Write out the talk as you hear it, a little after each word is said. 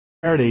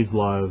Faraday's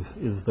law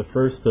is the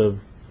first of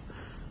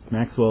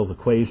Maxwell's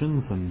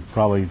equations and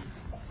probably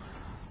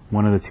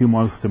one of the two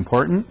most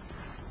important.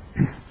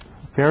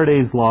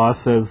 Faraday's law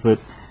says that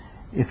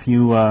if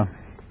you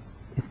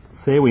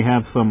say we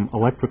have some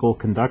electrical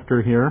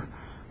conductor here,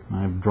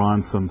 I've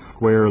drawn some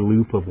square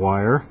loop of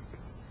wire,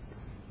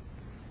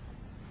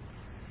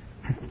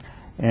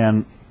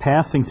 and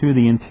passing through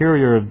the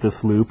interior of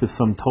this loop is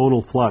some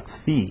total flux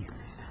phi.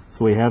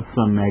 So we have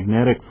some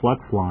magnetic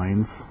flux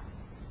lines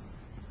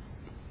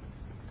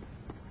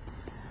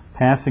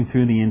passing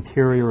through the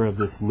interior of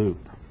this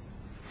loop.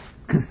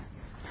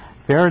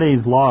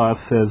 Faraday's law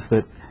says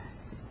that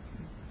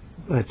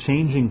a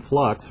changing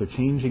flux or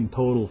changing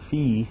total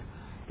phi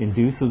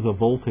induces a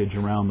voltage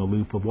around the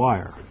loop of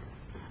wire.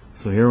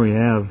 So here we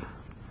have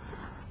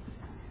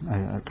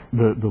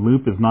the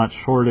loop is not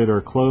shorted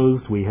or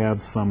closed. We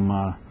have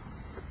some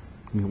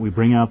we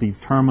bring out these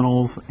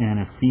terminals, and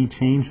if phi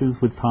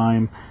changes with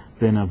time,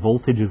 then a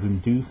voltage is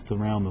induced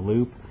around the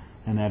loop,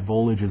 and that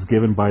voltage is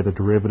given by the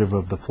derivative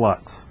of the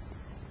flux.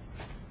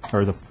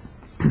 Or the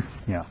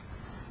yeah.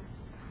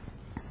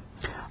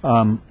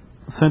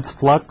 Since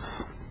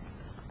flux,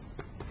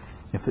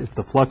 if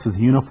the flux is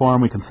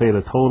uniform, we can say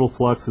the total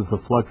flux is the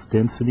flux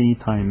density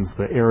times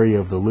the area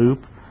of the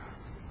loop.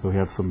 So we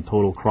have some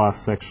total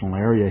cross-sectional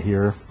area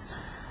here.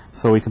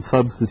 So we can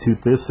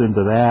substitute this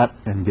into that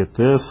and get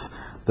this,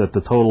 that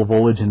the total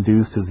voltage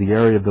induced is the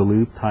area of the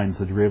loop times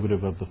the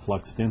derivative of the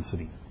flux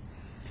density.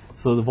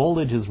 So the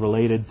voltage is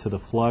related to the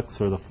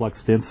flux or the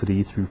flux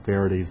density through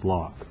Faraday's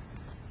law.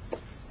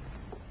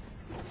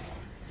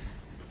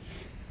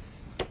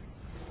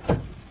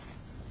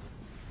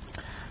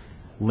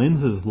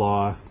 Lenz's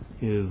law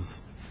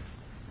is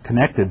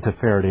connected to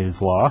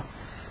Faraday's law,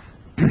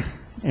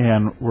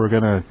 and we're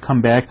going to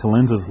come back to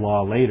Lenz's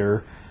law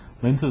later.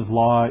 Lenz's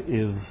law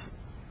is,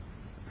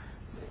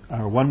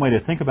 or one way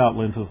to think about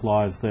Lenz's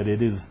law is that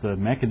it is the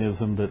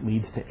mechanism that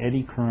leads to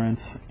eddy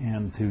currents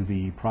and to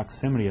the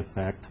proximity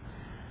effect,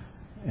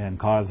 and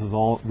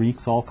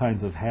wreaks all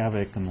kinds of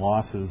havoc and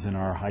losses in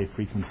our high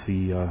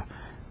frequency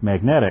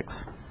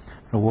magnetics.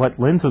 Now, what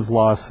Lenz's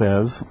law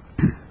says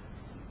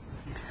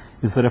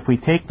is that if we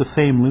take the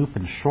same loop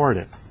and short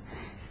it,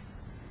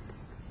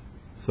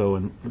 so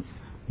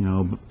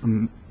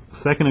a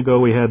second ago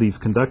we had these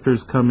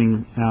conductors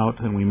coming out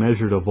and we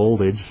measured a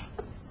voltage.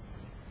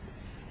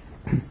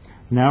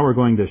 Now we're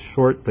going to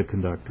short the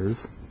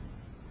conductors,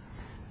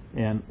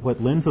 and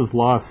what Lenz's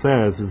law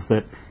says is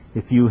that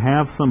if you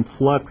have some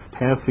flux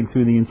passing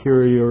through the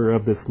interior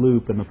of this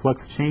loop and the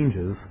flux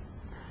changes,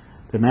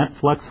 then that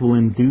flux will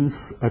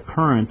induce a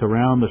current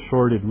around the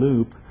shorted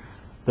loop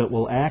that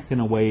will act in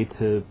a way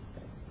to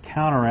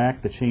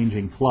counteract the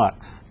changing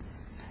flux.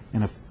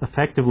 And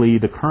effectively,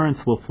 the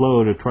currents will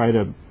flow to try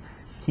to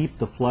keep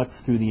the flux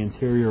through the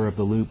interior of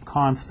the loop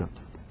constant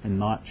and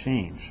not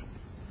change.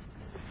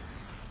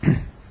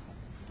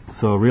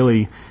 So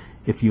really,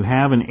 if you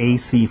have an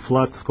AC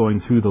flux going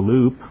through the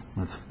loop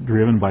that's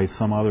driven by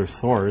some other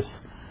source,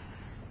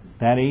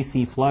 that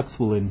AC flux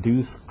will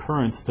induce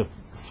currents to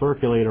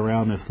circulate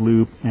around this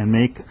loop and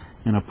make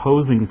an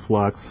opposing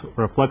flux,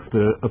 or a flux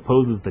that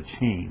opposes the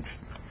change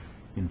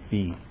in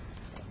phi.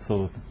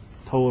 So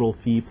the total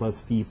phi plus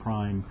phi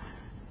prime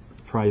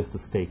tries to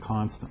stay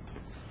constant.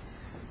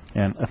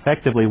 And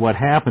effectively what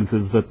happens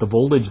is that the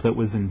voltage that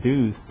was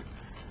induced,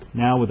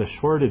 now with a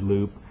shorted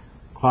loop,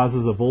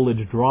 causes a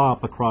voltage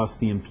drop across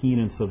the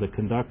impedance of the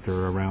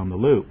conductor around the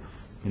loop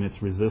in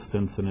its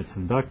resistance and its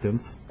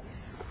inductance.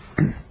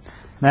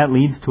 That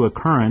leads to a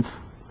current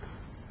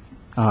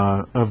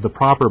of the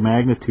proper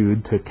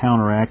magnitude to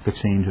counteract the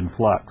change in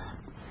flux.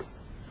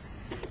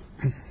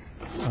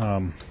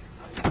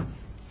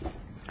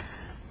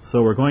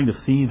 So we're going to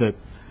see that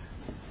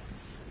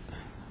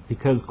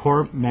because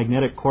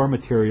magnetic core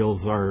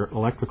materials are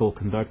electrical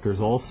conductors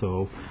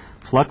also,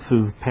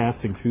 fluxes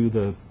passing through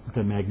the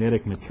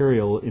magnetic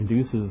material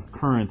induces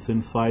currents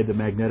inside the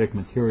magnetic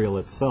material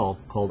itself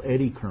called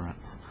eddy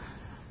currents.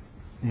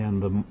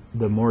 And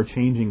the more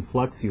changing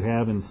flux you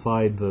have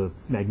inside the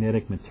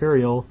magnetic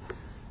material,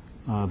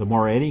 the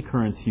more eddy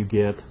currents you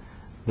get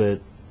that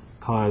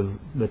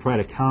try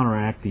to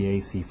counteract the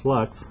AC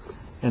flux,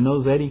 and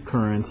those eddy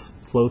currents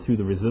flow through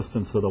the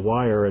resistance of the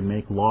wire and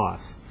make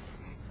loss.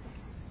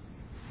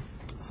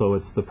 So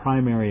it's the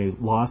primary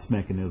loss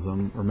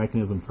mechanism, or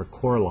mechanism for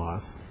core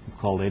loss. It's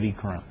called eddy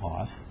current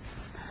loss.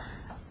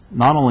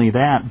 Not only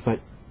that, but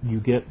you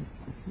get,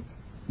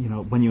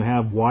 when you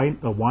have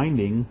a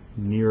winding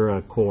near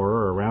a core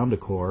or around a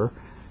core,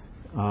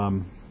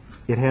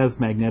 it has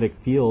magnetic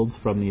fields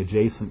from the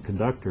adjacent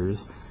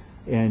conductors,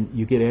 and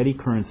you get eddy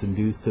currents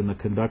induced in the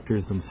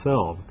conductors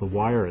themselves, the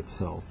wire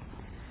itself.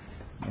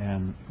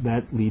 And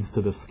that leads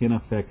to the skin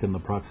effect and the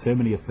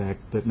proximity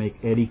effect that make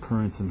eddy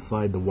currents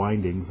inside the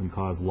windings and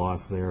cause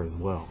loss there as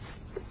well.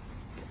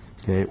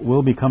 Okay,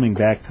 we'll be coming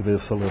back to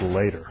this a little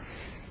later.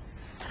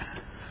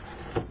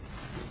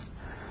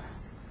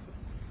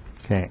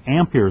 Okay,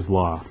 Ampere's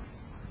law.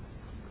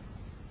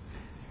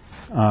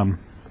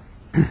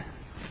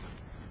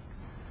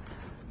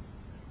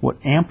 What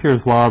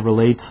Ampere's law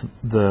relates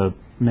the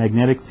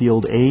magnetic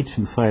field H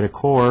inside a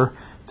core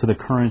to the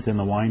current in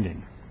the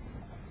winding.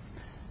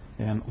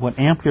 And what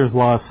Ampere's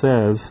law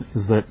says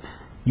is that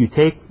you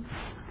take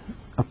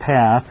a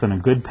path, and a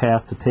good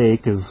path to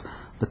take is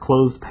the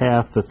closed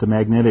path that the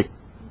magnetic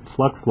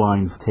flux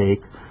lines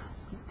take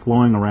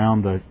flowing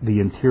around the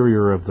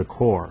interior of the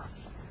core.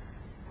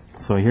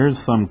 So here's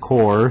some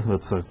core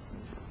that's a,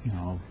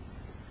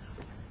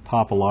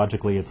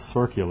 topologically it's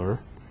circular.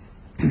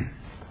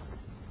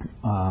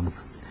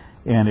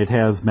 And it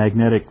has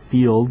magnetic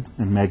field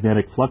and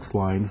magnetic flux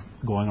lines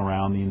going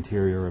around the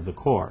interior of the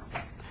core.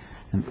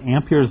 And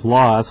Ampere's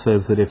law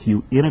says that if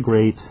you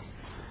integrate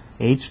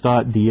H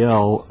dot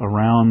dl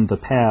around the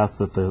path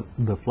that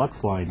the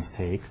flux lines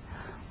take,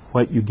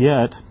 what you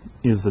get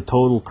is the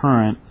total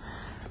current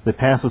that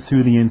passes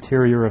through the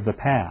interior of the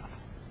path.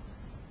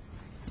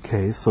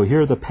 Okay, so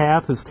here the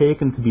path is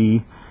taken to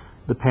be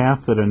the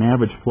path that an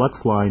average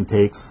flux line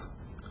takes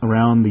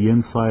around the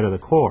inside of the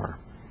core.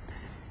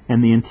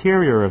 And the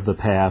interior of the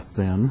path,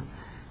 then,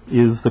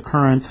 is the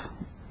current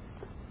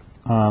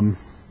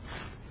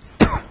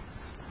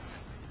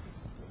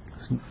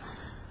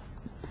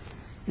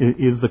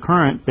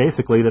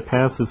basically that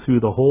passes through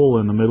the hole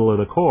in the middle of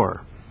the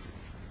core,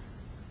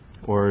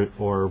 or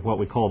what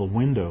we call the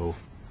window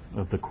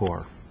of the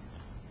core.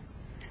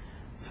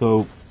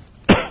 So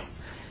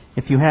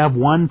if you have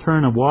one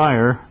turn of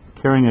wire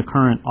carrying a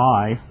current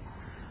I,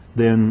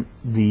 then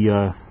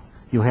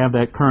you'll have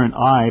that current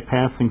I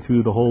passing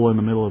through the hole in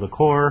the middle of the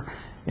core,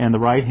 and the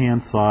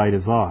right-hand side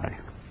is I.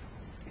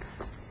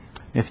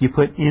 If you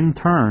put in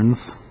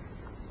turns,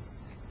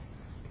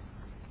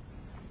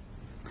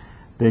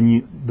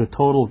 then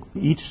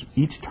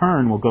each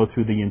turn will go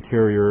through the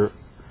interior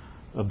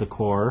of the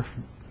core,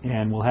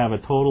 and we'll have a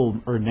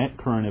total or net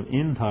current of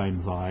N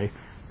times I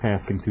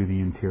passing through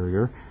the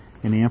interior,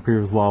 and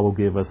Ampere's law will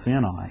give us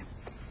Ni.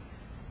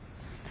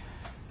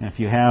 And if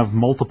you have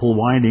multiple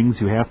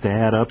windings, you have to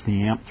add up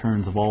the amp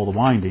turns of all the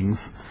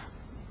windings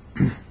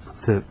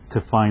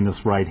to find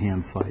this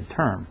right-hand side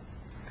term.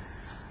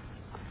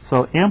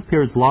 So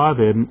Ampere's law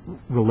then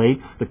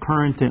relates the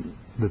current,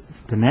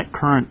 the net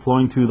current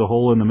flowing through the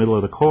hole in the middle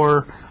of the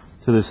core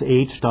to this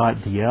H dot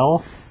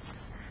dl.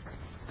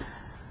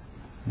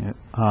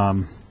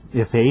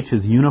 If H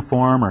is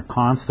uniform or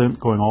constant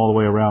going all the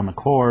way around the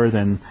core,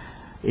 then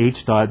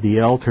H dot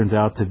dl turns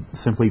out to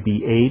simply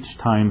be H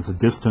times the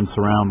distance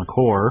around the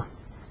core,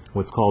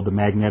 what's called the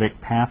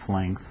magnetic path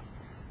length,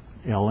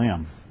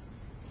 Lm.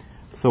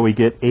 So we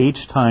get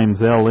H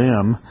times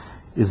Lm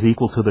is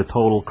equal to the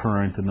total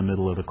current in the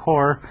middle of the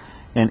core,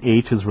 and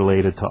H is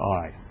related to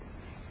I.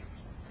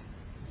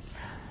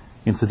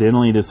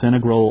 Incidentally, this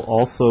integral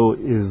also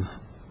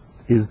is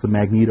the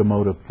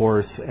magnetomotive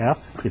force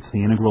F. It's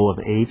the integral of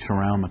H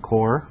around the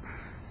core.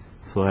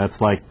 So that's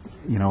like,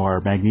 our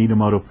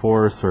magnetomotive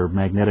force or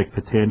magnetic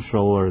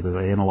potential or the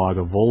analog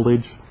of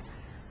voltage.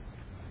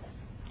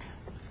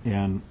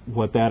 And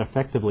what that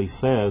effectively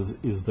says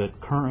is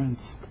that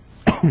currents,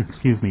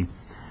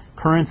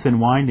 currents in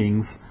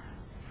windings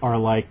are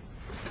like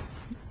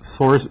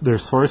they're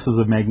sources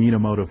of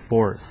magnetomotive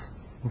force.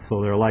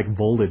 So they're like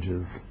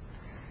voltages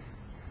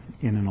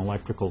in an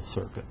electrical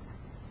circuit.